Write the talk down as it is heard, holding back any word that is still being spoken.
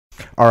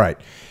All right.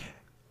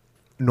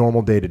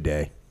 Normal day to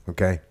day,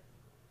 okay?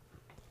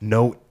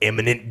 No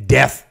imminent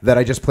death that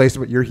I just placed,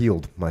 but you're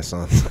healed, my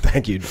son.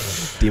 Thank you.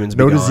 Demons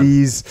no be gone.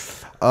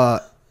 disease.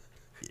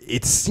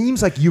 It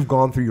seems like you've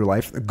gone through your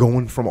life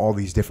going from all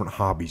these different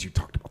hobbies. You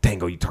talked about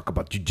tango, you talk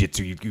about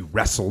jiu-jitsu, you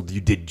wrestled, you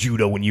did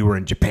judo when you were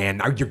in Japan.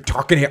 Now you're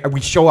talking,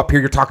 we show up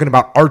here, you're talking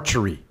about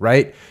archery,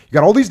 right? You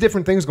got all these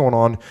different things going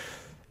on.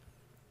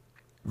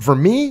 For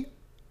me,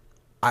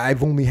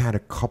 I've only had a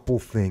couple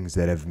things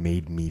that have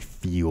made me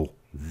feel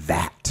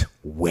that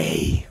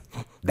way,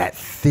 that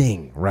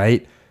thing,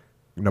 right?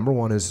 Number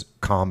one is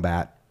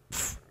combat.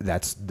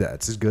 That's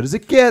as good as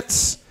it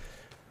gets.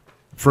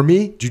 For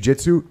me,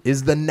 jiu-jitsu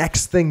is the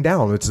next thing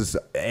down. It's this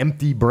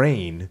empty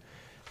brain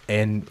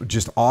and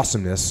just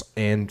awesomeness.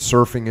 And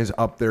surfing is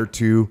up there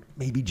too.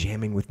 Maybe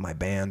jamming with my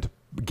band,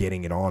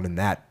 getting it on in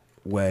that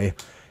way.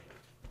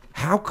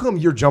 How come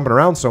you're jumping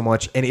around so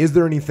much? And is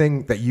there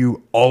anything that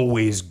you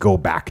always go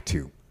back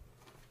to?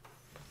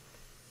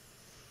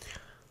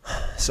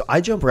 So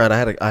I jump around. I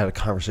had a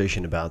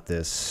conversation about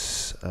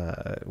this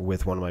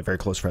with one of my very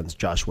close friends,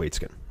 Josh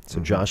Waitzkin. So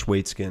Josh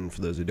Waitzkin,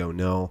 for those who don't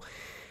know,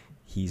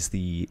 he's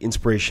the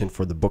inspiration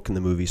for the book and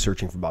the movie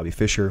Searching for Bobby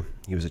Fischer.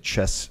 He was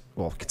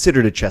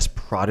considered a chess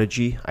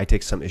prodigy. I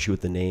take some issue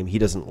with the name. He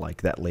doesn't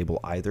like that label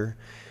either.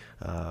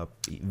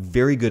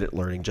 Very good at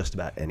learning just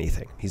about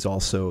anything. He's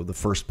also the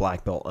first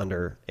black belt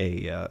under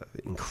a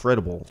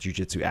incredible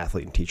jiu-jitsu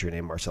athlete and teacher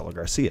named Marcelo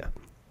Garcia.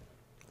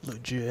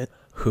 Legit.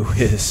 Who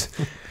is...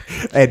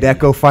 And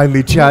Echo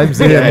finally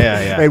chimes in.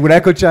 Yeah. Hey, when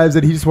Echo chimes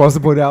in, he just wants to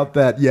point out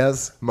that,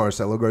 yes,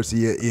 Marcelo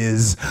Garcia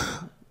is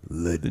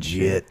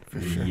legit. For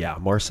sure. Yeah,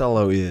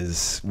 Marcelo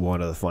is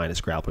one of the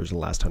finest grapplers of the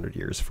last 100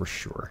 years, for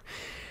sure.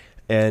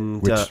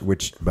 And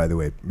Which, by the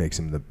way, makes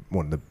him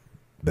one of the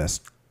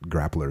best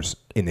grapplers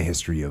in the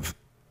history of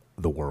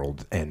the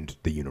world and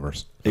the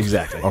universe.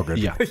 Exactly. All good.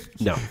 Yeah.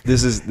 No,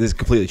 this is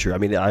completely true. I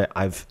mean,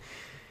 I've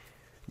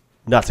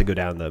not to go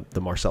down the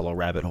Marcelo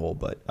rabbit hole,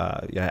 but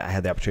I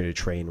had the opportunity to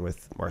train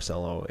with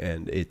Marcelo,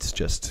 and it's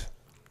just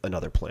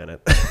another planet.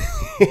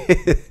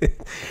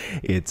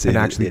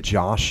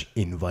 Josh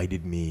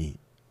invited me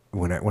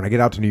when I get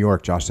out to New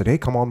York. Josh said, "Hey,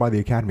 come on by the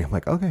academy." I'm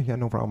like, "Okay, yeah,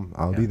 no problem.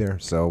 I'll be there."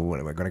 So when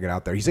am I going to get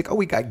out there? He's like, "Oh,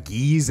 we got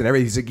gis and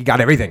everything." He's like, "You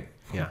got everything."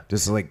 Yeah,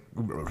 just like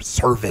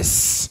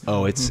service.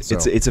 Oh, it's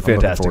a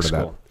fantastic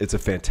school. It's a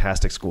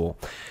fantastic school,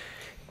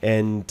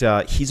 and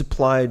he's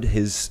applied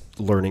his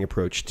learning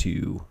approach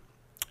to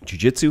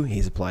jiu-jitsu.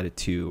 He's applied it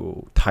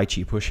to Tai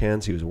Chi push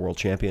hands. He was a world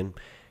champion,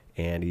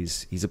 and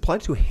he's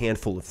applied it to a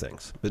handful of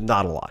things, but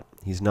not a lot.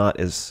 He's not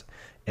as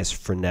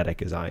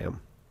frenetic as I am.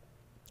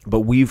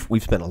 But we've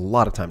spent a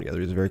lot of time together.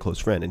 He's a very close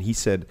friend, and he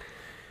said,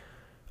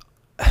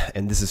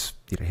 and this is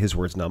his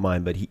words, not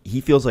mine, but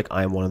he feels like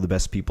I am one of the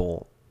best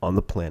people on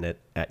the planet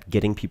at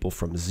getting people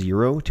from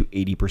 0 to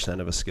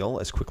 80% of a skill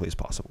as quickly as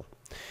possible.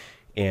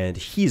 And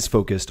he's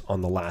focused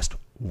on the last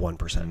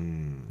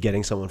 1%,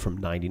 getting someone from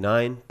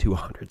 99 to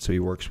 100. So he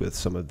works with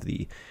some of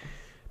the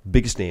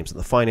biggest names in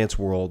the finance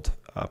world,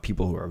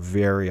 people who are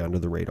very under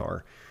the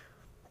radar,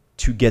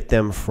 to get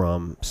them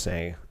from,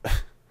 say,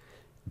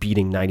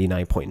 beating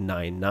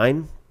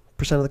 99.99%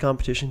 of the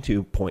competition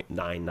to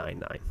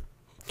 0.999.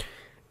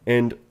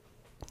 And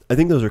I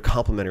think those are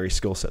complementary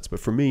skill sets. But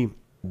for me,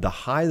 the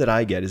high that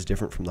I get is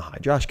different from the high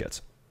Josh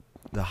gets.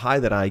 The high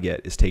that I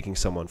get is taking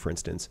someone, for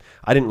instance,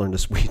 I didn't learn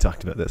to, we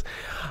talked about this,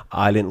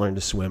 I didn't learn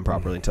to swim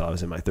properly until I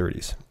was in my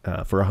 30s.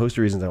 For a host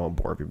of reasons I won't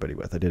bore everybody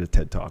with. I did a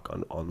TED Talk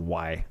on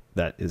why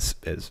that is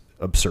as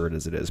absurd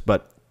as it is.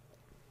 But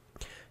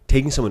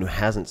taking someone who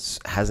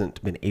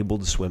hasn't been able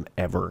to swim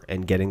ever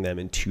and getting them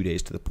in 2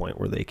 days to the point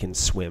where they can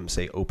swim,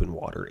 say, open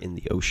water in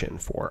the ocean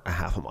for a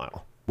half a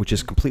mile, which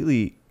is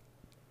completely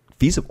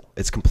feasible.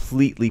 It's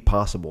completely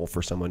possible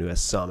for someone who has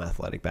some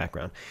athletic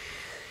background.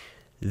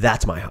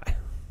 That's my high.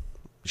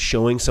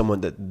 Showing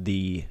someone that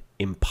the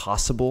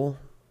impossible,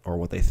 or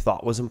what they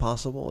thought was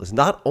impossible, is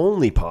not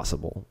only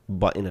possible,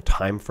 but in a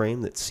time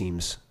frame that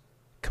seems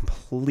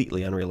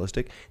completely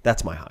unrealistic.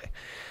 That's my high.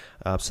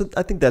 So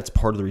I think that's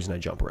part of the reason I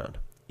jump around,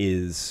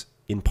 is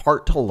in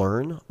part to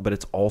learn, but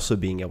it's also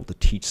being able to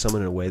teach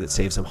someone in a way that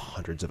saves them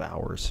hundreds of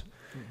hours.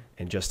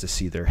 And just to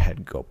see their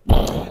head go.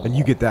 And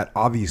you get that,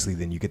 obviously,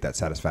 then you get that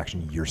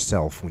satisfaction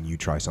yourself when you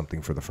try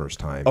something for the first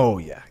time. Oh,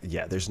 yeah.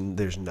 Yeah, there's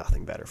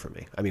nothing better for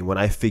me. I mean, when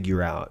I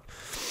figure out,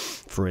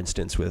 for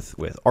instance,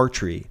 with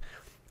archery,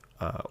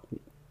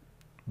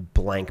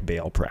 blank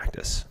bail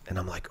practice, and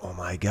I'm like, oh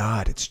my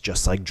God, it's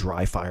just like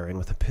dry firing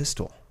with a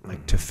pistol.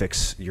 Like to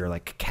fix your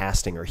like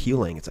casting or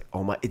healing. It's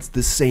like, it's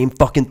the same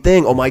fucking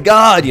thing. Oh my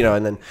God,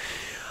 and then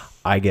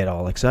I get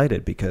all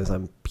excited because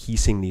I'm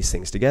piecing these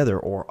things together.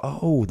 Or,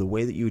 the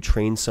way that you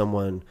train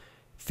someone,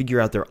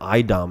 figure out their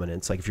eye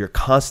dominance. Like if you're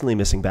constantly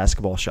missing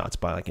basketball shots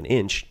by like an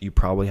inch, you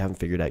probably haven't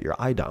figured out your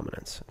eye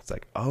dominance. It's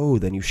like,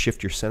 then you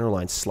shift your center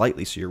line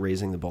slightly so you're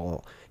raising the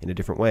ball in a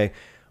different way.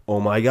 Oh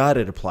my God,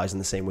 it applies in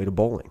the same way to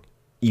bowling,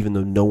 even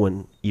though no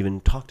one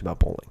even talked about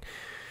bowling.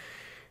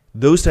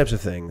 Those types of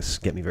things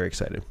get me very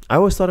excited. I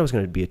always thought I was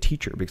going to be a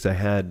teacher because I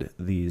had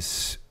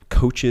these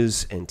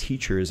coaches and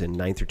teachers in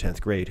 9th or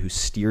 10th grade who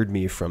steered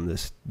me from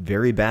this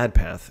very bad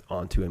path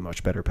onto a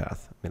much better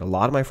path. I mean, a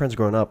lot of my friends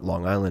growing up,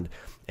 Long Island,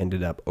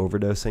 ended up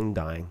overdosing,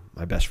 dying.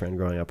 My best friend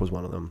growing up was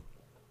one of them,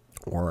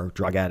 or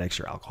drug addicts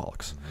or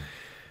alcoholics. Mm-hmm.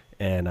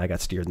 And I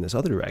got steered in this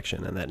other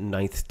direction. And that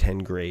 9th,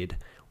 10th grade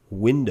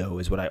window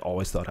is what I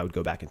always thought I would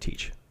go back and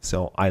teach.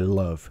 So I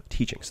love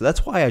teaching. So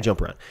that's why I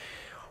jump around.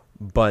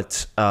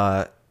 But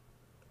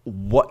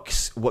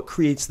what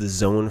creates the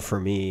zone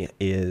for me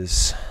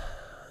is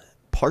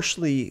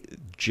partially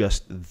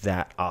just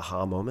that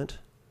aha moment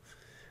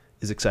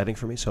is exciting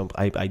for me. So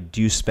I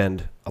do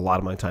spend a lot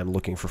of my time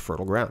looking for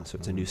fertile ground. So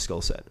it's a new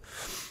skill set.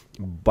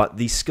 But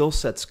these skill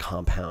sets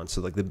compound. So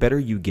like the better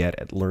you get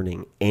at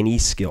learning any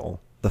skill,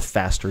 the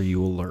faster you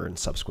will learn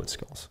subsequent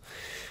skills.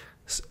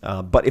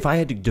 But if I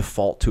had to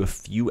default to a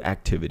few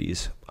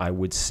activities, I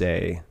would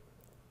say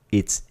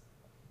it's,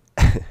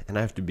 and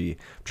I have to be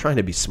trying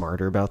to be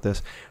smarter about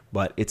this,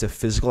 but it's a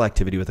physical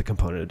activity with a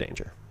component of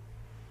danger.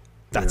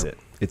 That's it.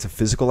 It's a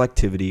physical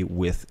activity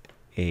with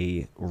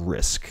a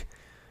risk,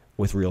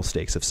 with real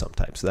stakes of some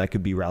type. So that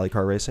could be rally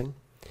car racing,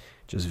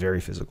 which is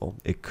very physical.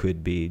 It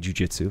could be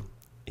jiu-jitsu.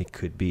 It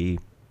could be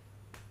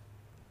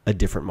a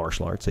different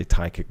martial art, say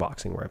Thai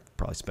kickboxing, where I've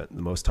probably spent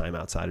the most time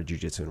outside of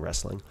jiu-jitsu and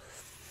wrestling.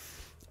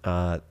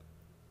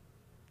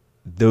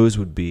 Those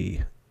would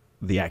be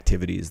the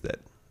activities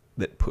that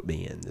put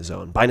me in the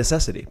zone by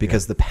necessity,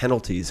 because the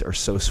penalties are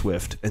so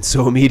swift and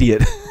so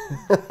immediate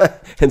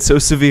and so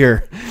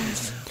severe.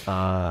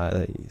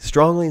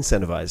 Strongly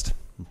incentivized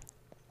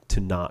to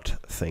not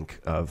think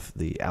of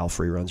the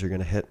free runs you're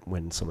going to hit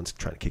when someone's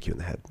trying to kick you in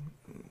the head.